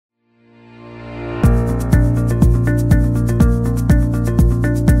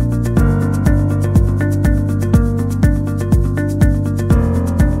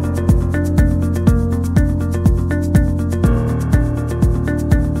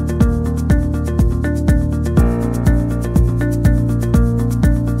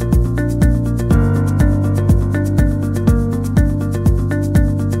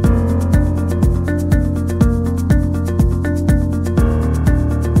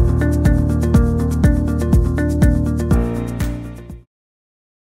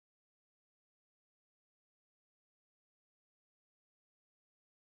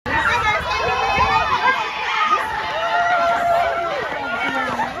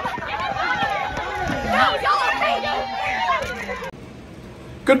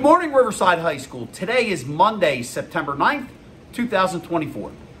Good morning, Riverside High School. Today is Monday, September 9th,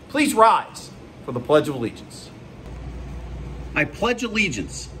 2024. Please rise for the Pledge of Allegiance. I pledge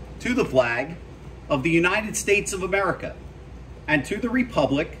allegiance to the flag of the United States of America and to the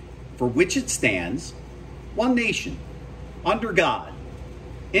republic for which it stands, one nation, under God,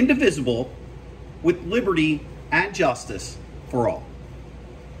 indivisible, with liberty and justice for all.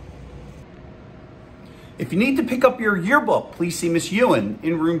 If you need to pick up your yearbook, please see Miss Ewan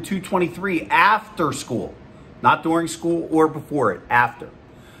in room 223 after school. Not during school or before it, after.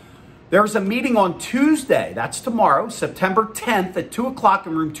 There's a meeting on Tuesday, that's tomorrow, September 10th at 2 o'clock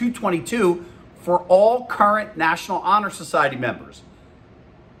in room 222 for all current National Honor Society members.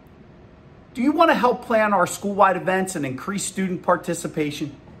 Do you want to help plan our school-wide events and increase student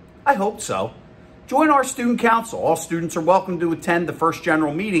participation? I hope so. Join our student council. All students are welcome to attend the first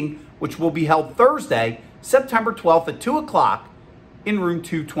general meeting, which will be held Thursday, September 12th at 2 o'clock in room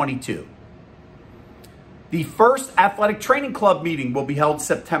 222. The first athletic training club meeting will be held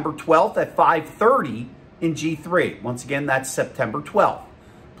September 12th at 5:30 in G3. Once again, that's September 12th.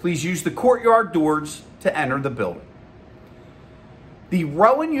 Please use the courtyard doors to enter the building. The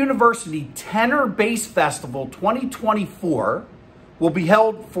Rowan University Tenor Bass Festival 2024 will be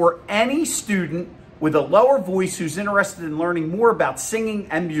held for any student with a lower voice who's interested in learning more about singing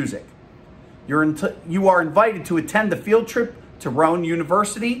and music. You are invited to attend the field trip to Rowan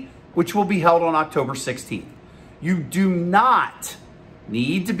University, which will be held on October 16th. You do not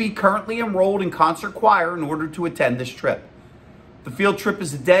need to be currently enrolled in concert choir in order to attend this trip. The field trip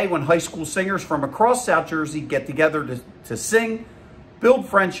is a day when high school singers from across South Jersey get together to sing, build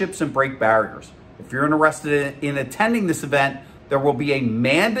friendships, and break barriers. If you're interested in attending this event, there will be a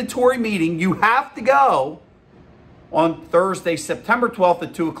mandatory meeting. You have to go on Thursday, September 12th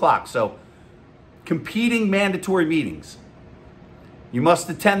at 2 o'clock. So, competing mandatory meetings. You must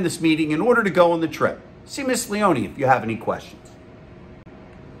attend this meeting in order to go on the trip. See Miss Leone if you have any questions.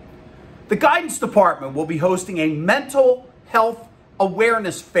 The Guidance Department will be hosting a mental health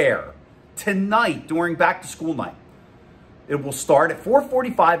awareness fair tonight during back to school night. It will start at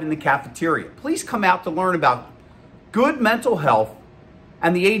 4:45 in the cafeteria. Please come out to learn about good mental health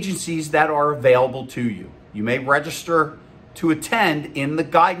and the agencies that are available to you. You may register to attend in the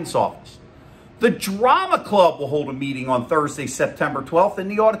guidance office. The Drama Club will hold a meeting on Thursday, September 12th in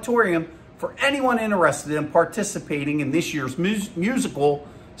the auditorium for anyone interested in participating in this year's musical,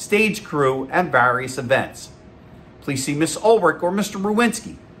 stage crew, and various events. Please see Miss Ulrich or Mr.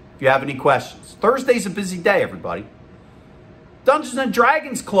 Ruwinski if you have any questions. Thursday's a busy day, everybody. Dungeons and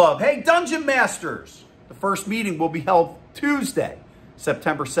Dragons Club. Hey, Dungeon Masters! The first meeting will be held Tuesday,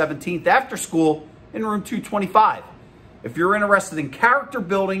 September 17th after school in room 225. If you're interested in character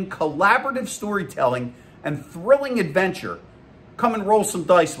building, collaborative storytelling, and thrilling adventure, come and roll some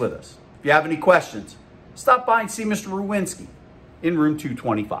dice with us. If you have any questions, stop by and see Mr. Ruwinski in room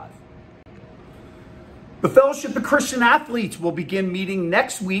 225. The Fellowship of Christian Athletes will begin meeting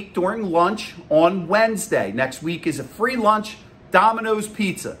next week during lunch on Wednesday. Next week is a free lunch, Domino's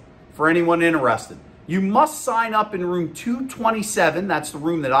Pizza, for anyone interested. You must sign up in room 227, that's the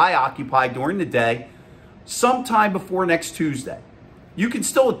room that I occupy during the day, sometime before next Tuesday. You can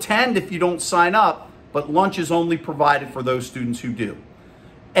still attend if you don't sign up, but lunch is only provided for those students who do.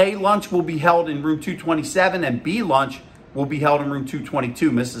 A lunch will be held in room 227 and B lunch will be held in room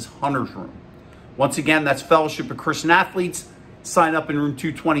 222, Mrs. Hunter's room. Once again, that's Fellowship of Christian Athletes. Sign up in room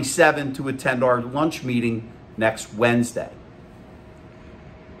 227 to attend our lunch meeting next Wednesday.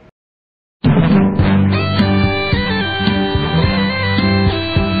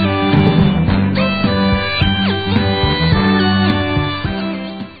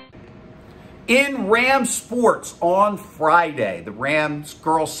 In Rams sports on Friday, the Rams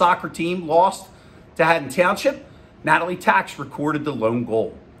girls soccer team lost to Haddon Township. Natalie Tax recorded the lone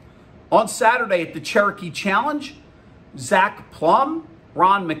goal. On Saturday at the Cherokee Challenge, Zach Plum,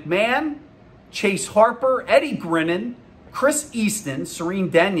 Ron McMahon, Chase Harper, Eddie Grinnan, Chris Easton, Serene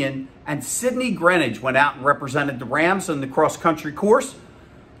Denyon, and Sydney Greenwich went out and represented the Rams in the cross-country course.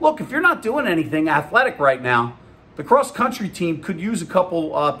 Look, if you're not doing anything athletic right now, the cross-country team could use a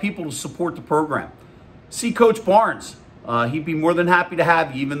couple people to support the program. See Coach Barnes. He'd be more than happy to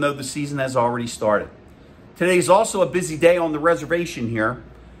have you, even though the season has already started. Today is also a busy day on the reservation here.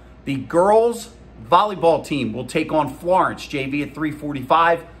 The girls volleyball team will take on Florence, JV at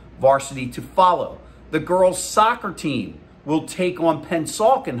 3:45, varsity to follow. The girls soccer team will take on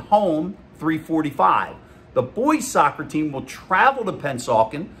Pennsauken, home, 3:45. The boys soccer team will travel to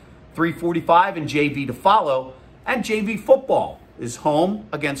Pennsauken, 3:45, and JV to follow. And JV football is home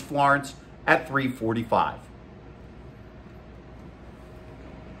against Florence at 3:45.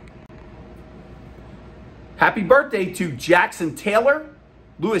 Happy birthday to Jackson Taylor,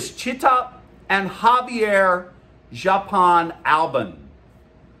 Louis Chita, and Javier Japan Alban.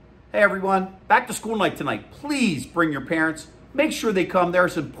 Hey everyone, back to school night tonight. Please bring your parents. Make sure they come.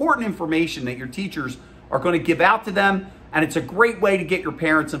 There's important information that your teachers are going to give out to them, and it's a great way to get your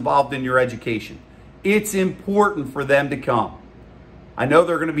parents involved in your education. It's important for them to come. I know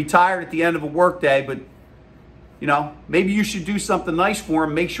they're going to be tired at the end of a work day, but you know, maybe you should do something nice for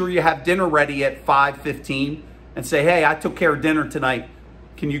them. Make sure you have dinner ready at 5:15 and say, hey, I took care of dinner tonight.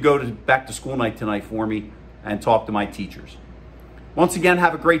 Can you go to back to school night tonight for me and talk to my teachers? Once again,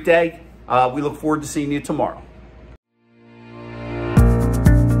 have a great day. We look forward to seeing you tomorrow.